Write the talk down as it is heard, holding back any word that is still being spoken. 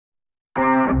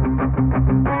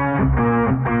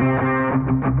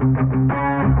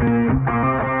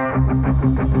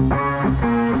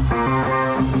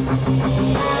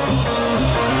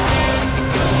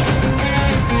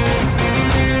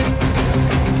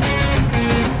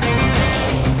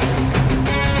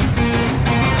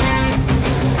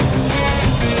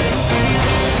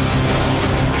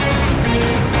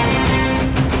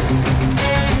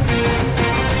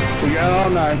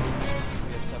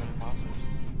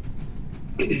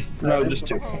No, just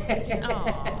 2.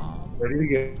 Aww. Ready to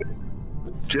go.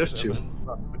 Just 2.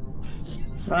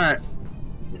 Alright.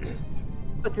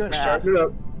 Start it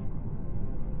up.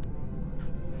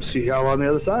 See y'all on the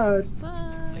other side.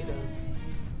 Bye. Yes.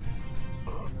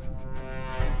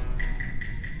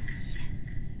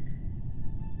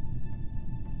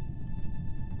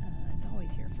 It's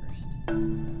always here first.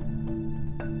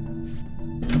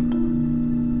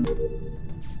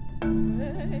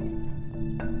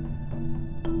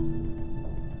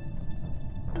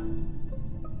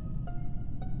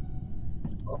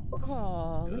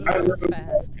 Oh, that was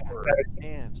fast.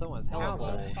 Damn, someone's hella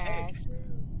fast.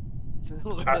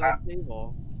 Look I- at that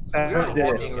table. You're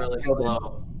walking really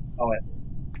slow. Oh,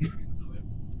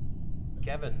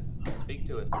 Kevin, speak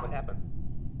to us. What happened?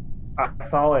 I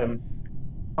saw him.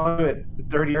 I'll do it.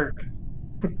 Dirty Irk.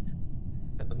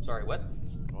 I'm sorry, what?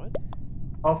 What?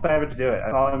 All Savage do it.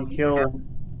 I saw him kill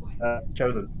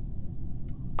Chosen.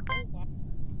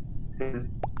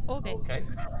 His, Okay. Okay.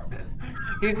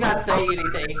 He's not saying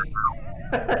anything.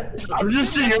 I'm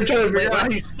just sitting here trying to figure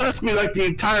out. He sussed me like the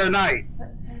entire night.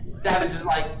 Savage is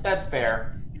like, that's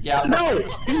fair. Yeah. No,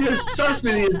 he just sussed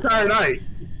me the entire night.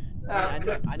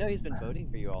 I know he's been voting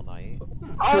for you all night.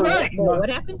 All night. What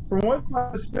happened? from what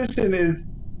my suspicion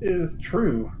is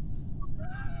true.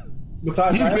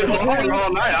 Besides, He's been voting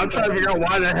all night. I'm trying to figure out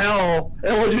why the hell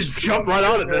everyone just jumped right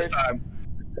on it this time.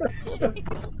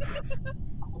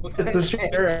 it's the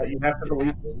share. You have to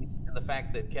believe. And the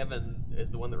fact that Kevin is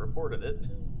the one that reported it.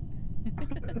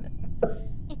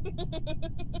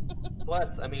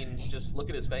 Plus, I mean, just look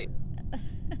at his face.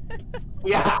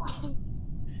 Yeah. Come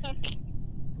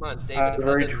on, David. A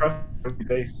very trustworthy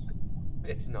face,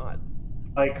 It's not.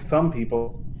 like some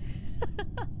people.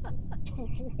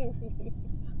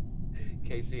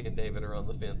 Casey and David are on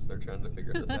the fence. They're trying to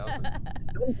figure this out.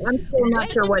 I'm still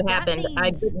not sure what happened. I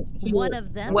didn't hear One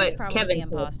of them what is probably Kevin the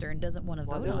imposter and doesn't want to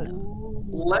vote on him.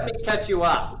 Let me catch you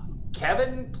up.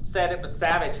 Kevin said it was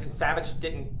Savage, and Savage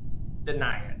didn't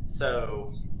deny it.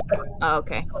 So. Oh,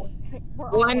 okay.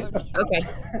 One. Okay.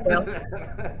 Well,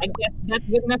 I guess that's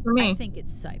good enough for I me. think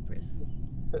it's Cypress.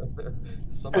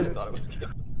 Somebody thought it was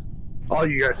Kevin. All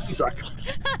you guys suck.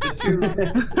 The two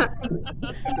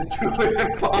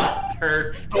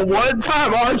imposters. The one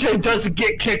time RJ doesn't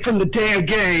get kicked from the damn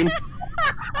game.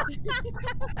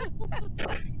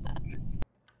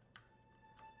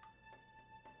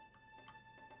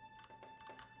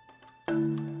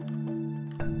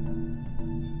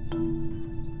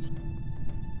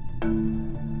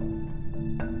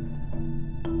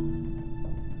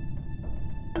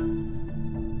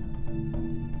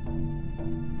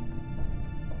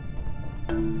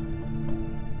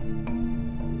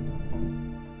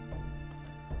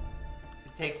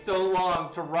 It takes so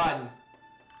long to run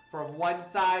from one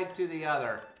side to the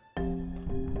other.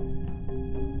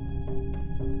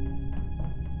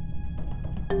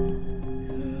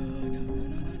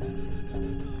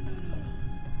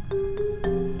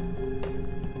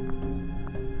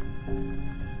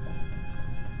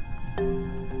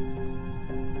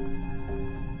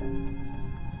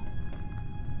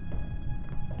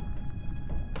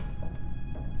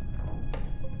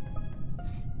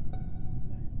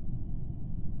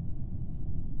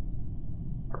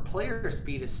 Our player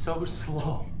speed is so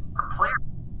slow.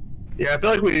 Yeah, I feel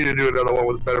like we need to do another one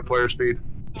with better player speed.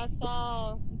 I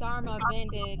saw Dharma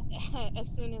vended as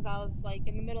soon as I was like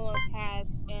in the middle of a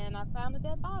task, and I found a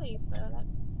dead body. So that.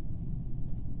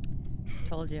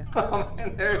 Told you. Oh,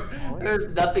 man,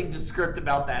 there's nothing descriptive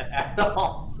about that at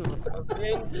all.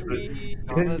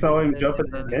 I saw him jump at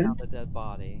the end. The dead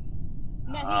body.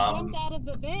 No, he jumped out of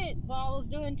the vent while I was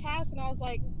doing tasks, and I was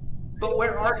like, But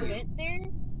where are you? Vent there?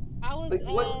 I was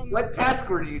Like, what task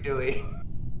were you doing?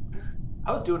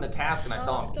 I was doing a task and I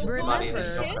saw him. the Somebody in the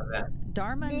Remember- ship event.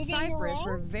 Dharma and Moving Cypress around?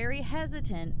 were very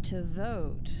hesitant to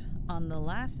vote on the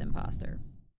last imposter.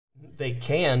 They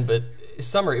can, but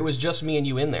Summer, it was just me and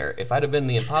you in there. If I'd have been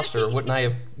the imposter, wouldn't I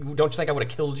have? Don't you think I would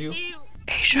have killed you?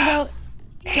 Asia. You know,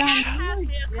 John, Asia. you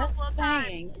were just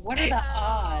saying, what are the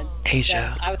odds?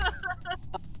 Asia. that I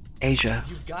would- Asia.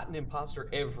 You've got an imposter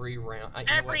every round.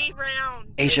 Every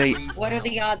round. Asia. What are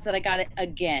the odds that I got it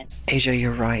again? Asia,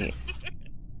 you're right.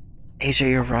 Asia,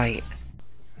 you're right.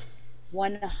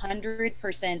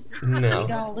 100%. No. You're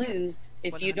gonna lose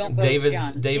if you don't vote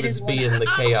David's John. being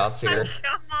the chaos here.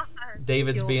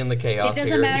 David's being the chaos It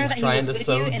doesn't here. matter He's that he trying was to with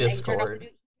sow you and I turned off discord.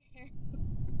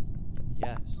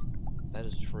 Yes, that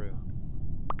is true.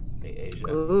 Hey, Asia.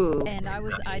 Ooh. And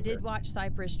I did watch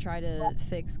Cypress try to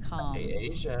fix comms. Hey,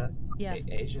 Asia. Yeah. Hey,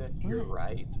 Asia, you're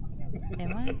right.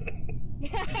 Am I?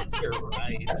 You're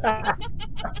right.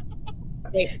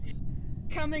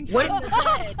 Coming What- from the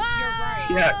dead, you're right.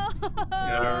 Yeah.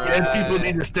 Dead people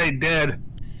need to stay dead.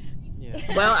 Yeah.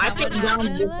 Well, I That think what John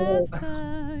happened did last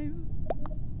time.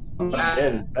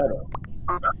 Dead is better.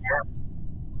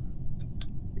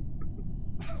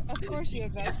 Of course you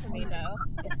would vote for me, though.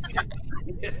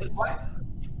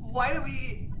 Why do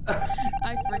we?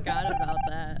 I forgot about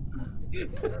that.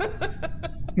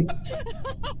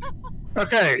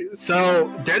 Okay,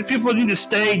 so dead people need to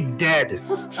stay dead.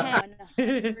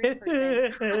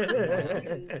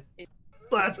 100%.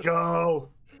 Let's go.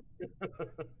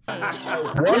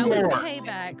 That One was more.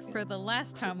 payback for the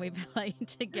last time we played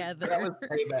together. That was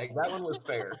payback. That one was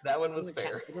fair. That one was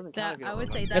fair. That I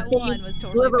would say that I'd say one was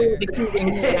whoever totally was fair.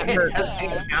 accusing him that hurt.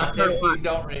 Doesn't count if you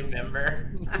don't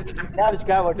remember. Travis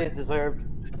got what it deserved.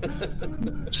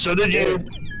 So did you.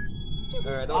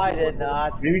 Alright, I did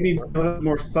not. Maybe you need a little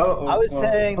more subtle. I was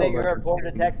saying that you're a poor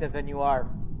detective, and you are.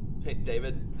 Hey,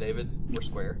 David, we're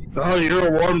square. Oh, you're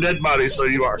a warm dead body, so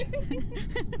you are.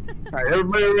 Alright,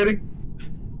 everybody ready?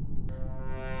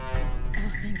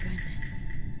 Oh, thank goodness.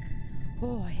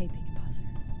 Oh, I hate being imposter.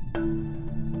 Okay,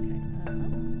 oh,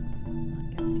 it's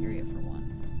not cafeteria for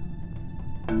once.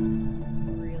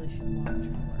 Really should watch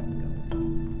where I'm going.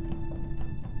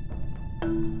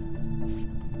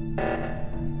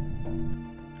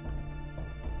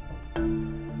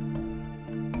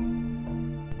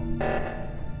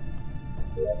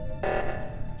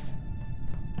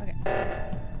 Okay.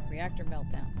 Reactor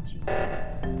meltdown. Jeez. I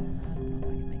don't know if I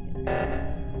can make it there.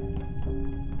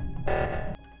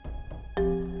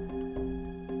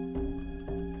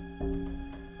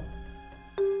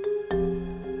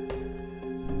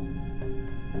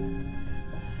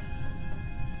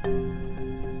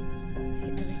 I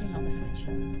hate everything on the Switch.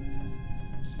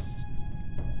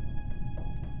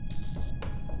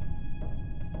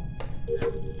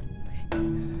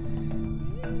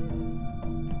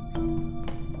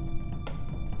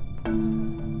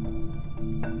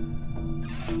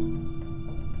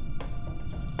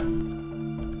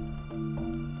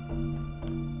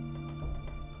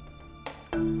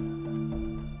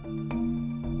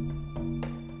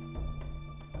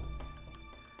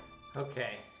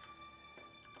 Okay.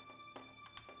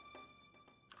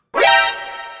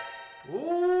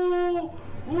 Ooh!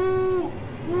 Ooh!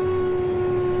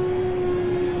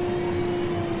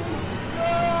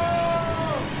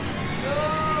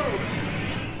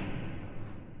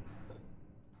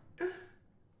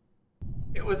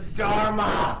 It was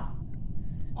Dharma!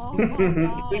 Oh my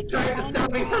god. He tried to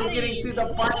stop me from getting to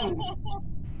the button!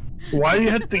 Why do you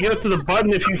have to get up to the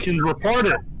button if you can report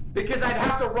it? Because I'd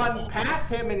have to run past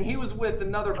him, and he was with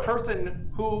another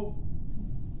person who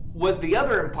was the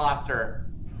other imposter.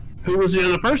 Who was the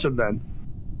other person then?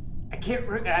 I can't.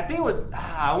 I think it was.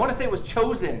 I want to say it was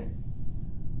Chosen.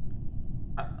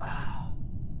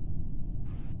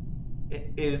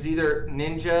 It was either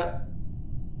Ninja.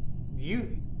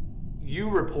 You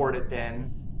reported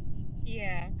then.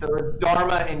 Yeah. So it was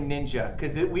Dharma and Ninja,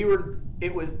 because it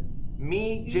was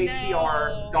me, JTR,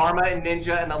 No. Dharma and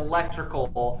Ninja, and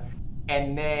Electrical,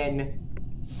 and then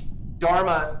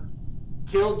Dharma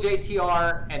killed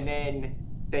JTR, and then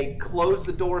they closed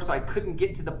the door so I couldn't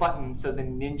get to the button, so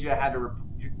then Ninja had to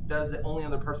that's the only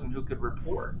other person who could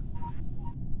report.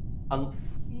 No,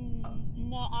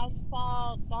 I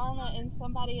saw Dharma and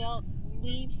somebody else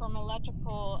leave from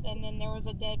Electrical, and then there was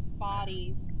a dead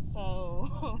body, so...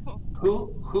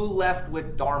 Who left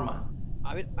with Dharma?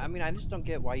 I mean, I just don't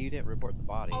get why you didn't report the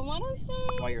body. I want to say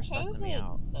Why you're sussing me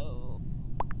out. though.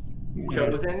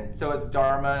 Chosen? So it's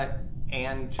Dharma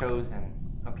and Chosen.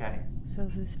 Okay. So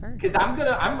who's first? Because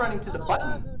I'm running to the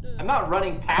button. I'm not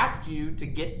running past you to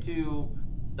get to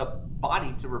the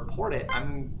body to report it.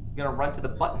 I'm gonna run to the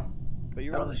button. But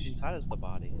you were on the same side as the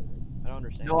body. I don't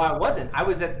understand. No, I wasn't.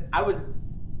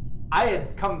 I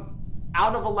had come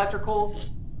out of Electrical,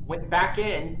 went back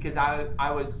in because I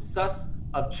was sus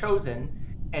of Chosen,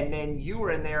 and then you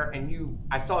were in there, and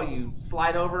I saw you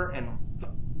slide over and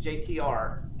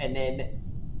JTR, and then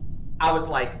I was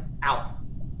like, out.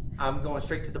 I'm going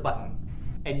straight to the button,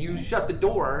 and you shut the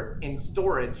door in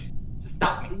storage to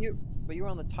stop me. But you were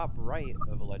on the top right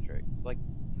of Electric. Like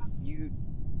you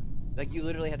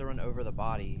literally had to run over the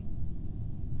body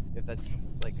If that's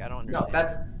like, I don't No,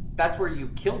 understand. that's where you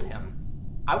killed him.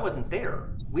 I wasn't there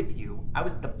with you. I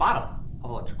was at the bottom of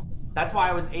electrical. That's why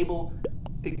I was able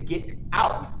to get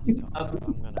out of. I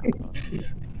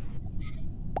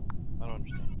don't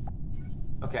understand.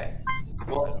 Okay.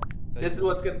 Well, this is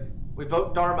what's good. We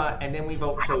vote Dharma and then we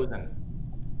vote Chosen.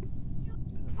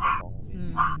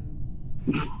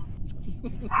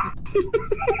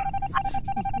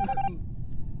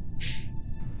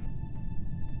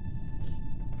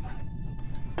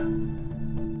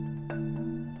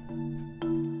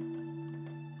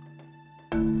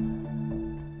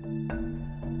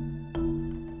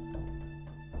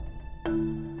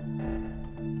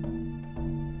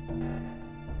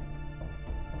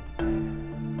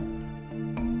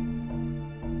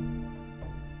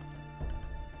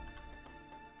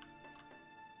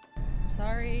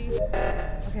 Sorry.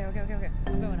 Okay.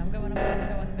 I'm going.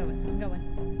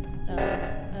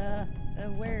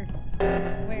 Where?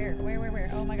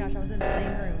 Oh my gosh, I was in the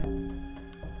same room.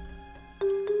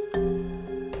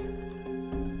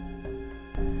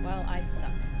 Well, I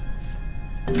suck.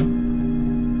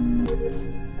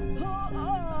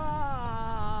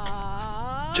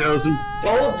 Chosen.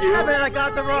 Told you. Damn it, I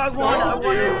got the wrong one. I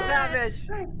wanted Savage.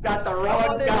 Got the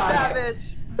wrong guy.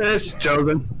 Savage. It's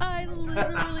Chosen. I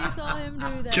literally saw him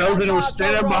do that. Chosen was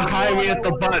standing behind me at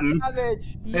the button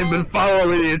and been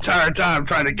following me the entire time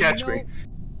trying to catch me.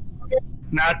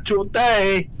 Not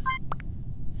today.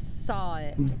 Saw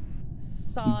it.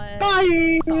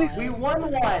 Bye. We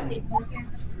won one.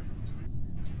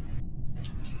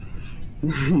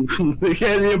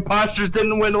 Yeah, the imposters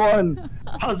didn't win one.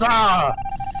 Huzzah!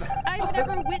 I've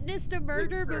never witnessed a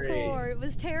murder before. It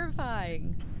was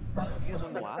terrifying. You guys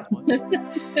won the last one.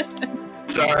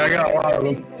 Sorry, I got a lot of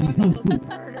them.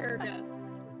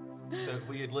 So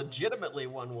we had legitimately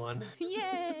won one.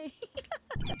 Yay!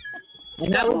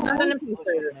 And that was not an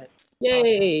imposter.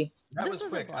 Yay! That This was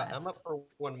was a quick. blast. I'm up for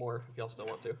one more if y'all still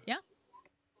want to. Yeah.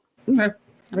 Okay,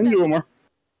 I can do one more.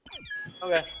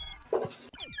 Okay.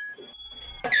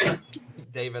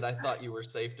 David, I thought you were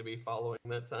safe to be following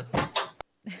that time.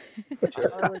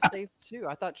 I was safe too.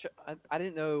 I thought I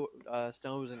didn't know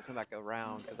Stone was gonna come back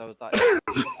around because I was thought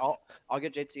I'll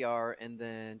get JTR and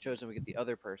then Chosen would get the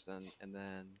other person and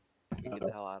then we can get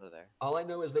the hell out of there. All I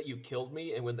know is that you killed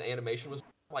me, and when the animation was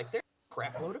like, there's a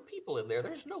crap load of people in there.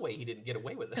 There's no way he didn't get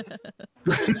away with it.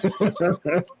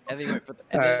 And then he went for the.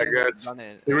 Alright, guys.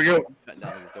 Here we go. Shut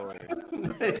down the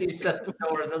doors. He shut the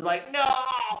doors. I was like, no.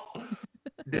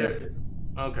 Dude.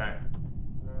 Okay.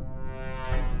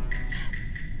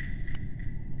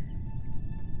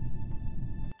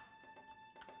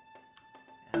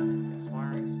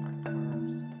 Smart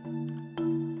cars.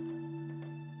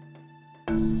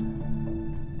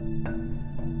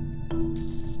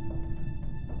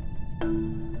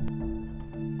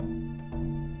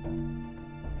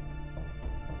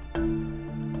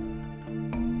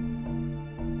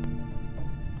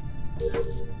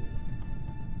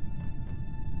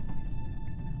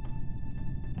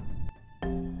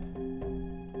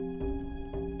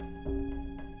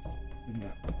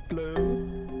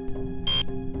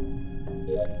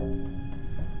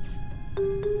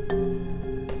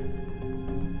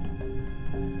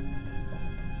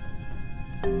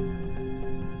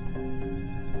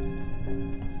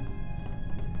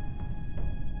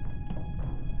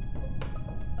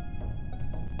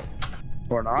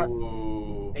 Or not.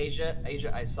 Ooh.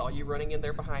 Asia, I saw you running in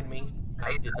there behind me.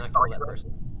 I did not kill that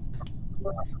person.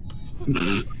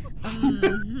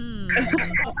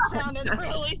 That sounded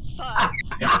really sus.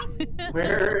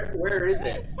 Where is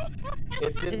it?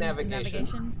 It's in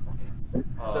navigation.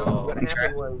 So what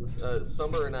happened was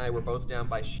Summer and I were both down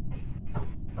by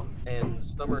and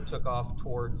Summer took off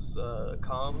towards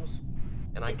comms,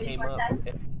 and I came up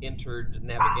and entered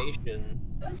navigation,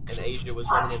 and Asia was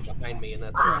running in behind me, and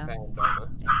that's where I found Dharma.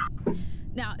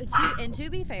 Now, to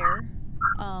be fair,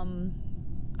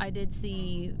 I did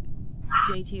see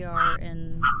JTR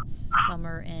and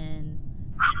Summer and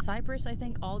Cypress, I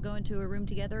think, all go into a room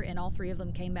together, and all three of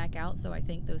them came back out, so I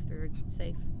think those three are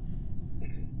safe.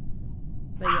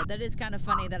 But yeah, that is kind of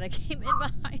funny that I came in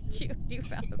behind you and you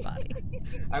found the body.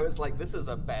 I was like, this is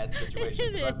a bad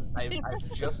situation. I'm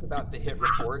just about to hit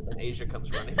report, and Asia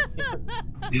comes running.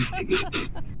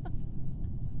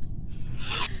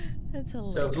 That's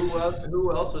hilarious. So who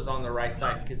else was on the right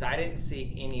side? Because I didn't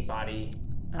see anybody.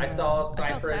 I saw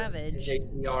Cypress, Savage.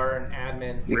 JTR, and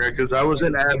admin. Yeah, because I was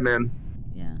in admin.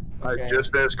 Yeah. Okay. I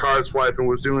just finished card swipe and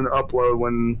was doing the upload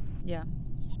when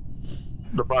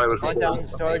the body was Went down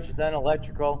recorded. storage, then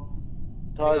electrical.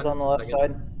 So I was on the left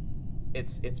side.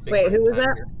 It's big. Wait, who was time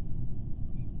that? here.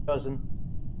 Chosen.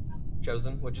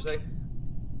 Chosen? What'd you say?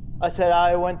 I said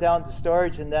I went down to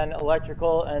storage and then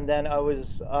electrical, and then I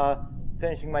was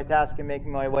finishing my task and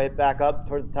making my way back up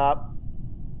toward the top.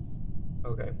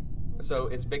 Okay. So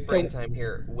it's big brain time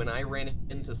here. When I ran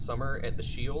into Summer at the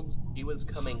shields, she was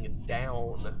coming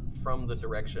down from the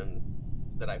direction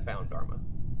that I found Dharma.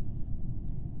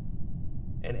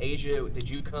 And Asia, did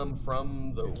you come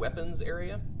from the weapons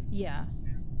area? Yeah.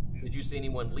 Did you see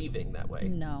anyone leaving that way?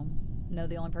 No. No,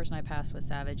 the only person I passed was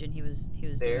Savage, and he was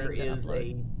There doing the is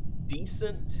upload. a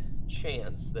decent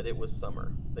chance that it was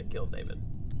Summer that killed David.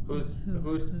 Which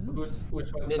one's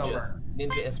Ninja. Summer?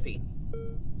 Ninja SP.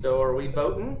 So are we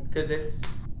voting? Because it's.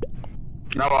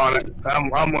 I'm on it.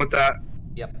 I'm with that.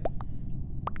 Yep.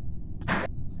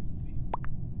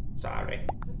 Sorry.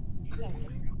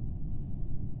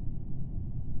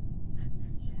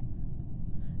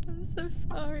 I'm so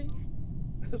sorry.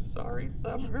 Sorry,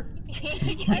 Summer.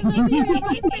 I love you. You're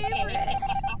my favorite.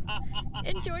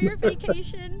 Enjoy your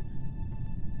vacation.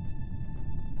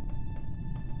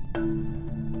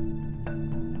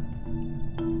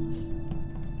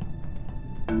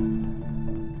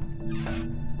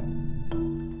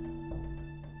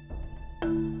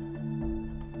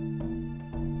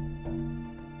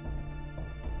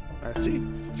 I see.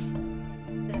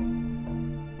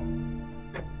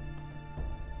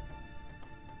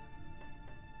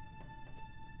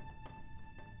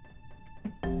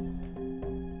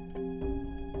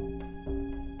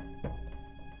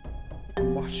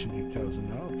 I'm watching you,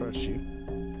 cousin. I don't trust you.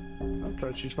 I don't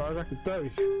trust you as far as I can throw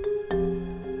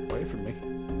you. Away from me.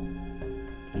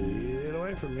 Get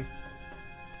away from me.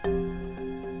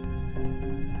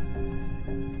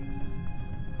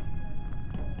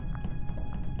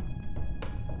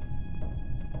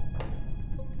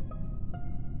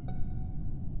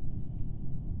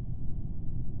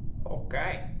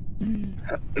 Okay.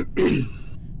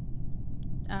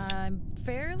 I'm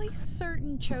fairly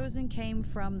certain Chosen came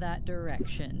from that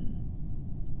direction.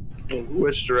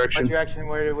 Which direction? What direction?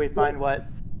 Where did we find what?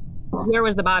 Where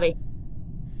was the body?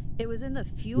 It was in the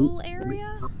fuel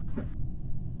area?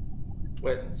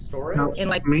 What, storage? In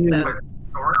like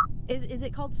Is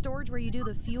it called storage where you do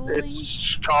the fueling?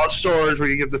 It's called storage where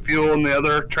you get the fuel and the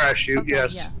other trash chute, Okay,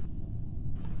 yes. yeah.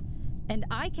 And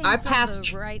I came I from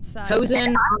passed the right side.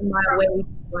 Chosen on my way to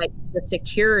like the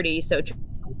security, so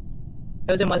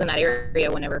Chosen was in that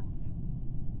area whenever.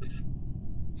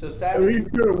 So Savage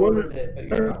recorded it,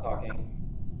 but you're not talking.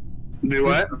 Do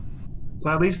what? So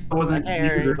at least it wasn't. I can't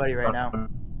hear anybody right now.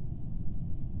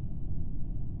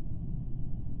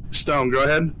 Stone, go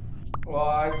ahead. Well,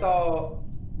 I saw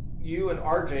you and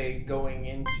RJ going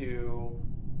into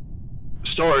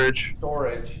Storage.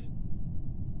 storage,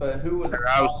 but who was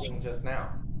I was- talking just now?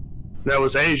 That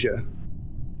was Asia.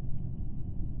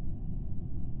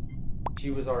 She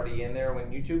was already in there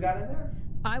when you two got in there?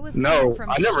 I was No, coming from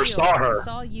I never Shields. saw her. I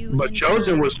saw you But enter-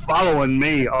 Chosen was following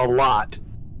me a lot.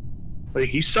 Like,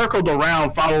 he circled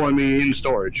around following me in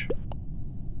storage.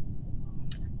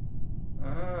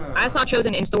 I saw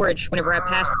Chosen in storage whenever I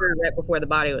passed through right before the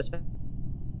body was found.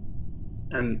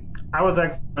 And I was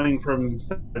actually running from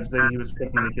Savage that he was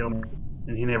going to kill me,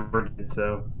 and he never did.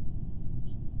 So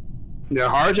Yeah,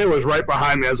 RJ was right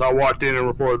behind me as I walked in and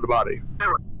reported the body.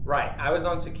 Right. I was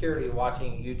on security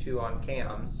watching you two on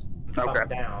cams come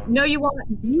down. No, you weren't.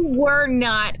 You were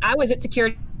not. I was at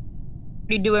security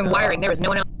doing wiring. There was no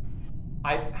one else.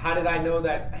 How did I know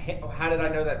that? How did I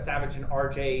know that Savage and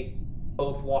RJ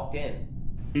both walked in?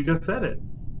 you just said it.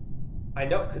 I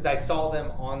know because I saw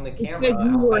them on the camera Because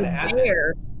you were outside of admin.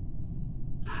 there.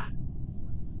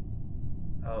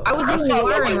 Oh, I was I doing saw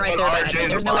wiring when right there. RJ But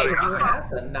and there's the no way body- you were.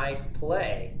 That's a nice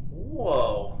play.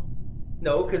 Whoa.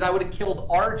 No, because I would have killed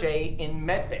RJ in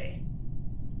medbay.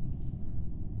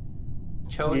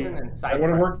 Chosen and That would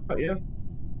have Cypress. worked, but yeah.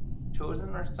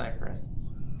 Chosen or Cypress?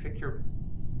 Pick your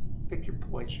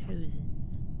poison. Chosen.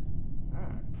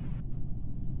 Hmm.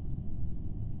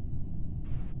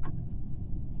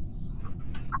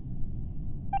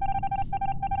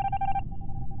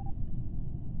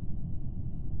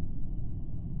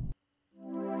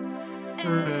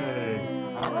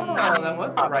 Hooray. Oh, that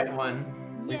was the right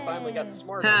one. We finally got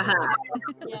smart. Haha.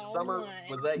 Yeah, Summer, why?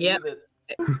 was that Yep. you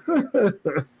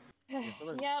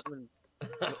Yep. Someone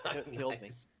killed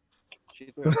me. She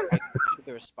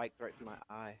threw a spike right through my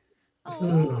eye.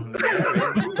 Oh.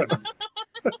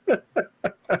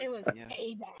 It was Yeah.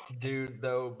 payback. Dude,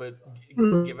 though, but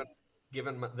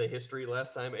given the history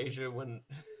last time, Asia, when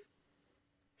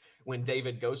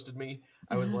David ghosted me,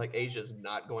 I was like, Asia's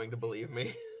not going to believe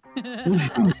me.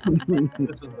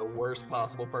 This was the worst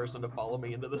possible person to follow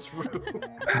me into this room.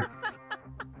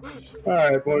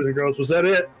 Alright, boys and girls, was that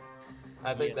it?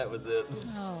 I think that was it.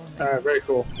 Oh. All right, very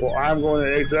cool. Well, I'm going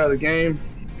to exit out of the game,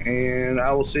 and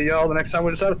I will see y'all the next time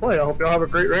we decide to play. I hope y'all have a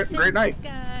great night.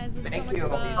 Guys, this is Thank so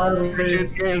much you. fun. Appreciate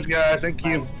the games, guys. Thank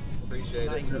you.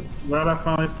 Appreciate it. Glad I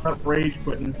finally stopped rage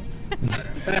quitting.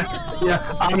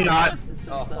 Yeah, I'm not. I'm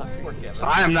so Oh, sorry. poor Kevin.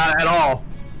 I am not at all.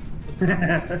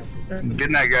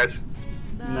 Good night, guys.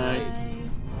 Bye.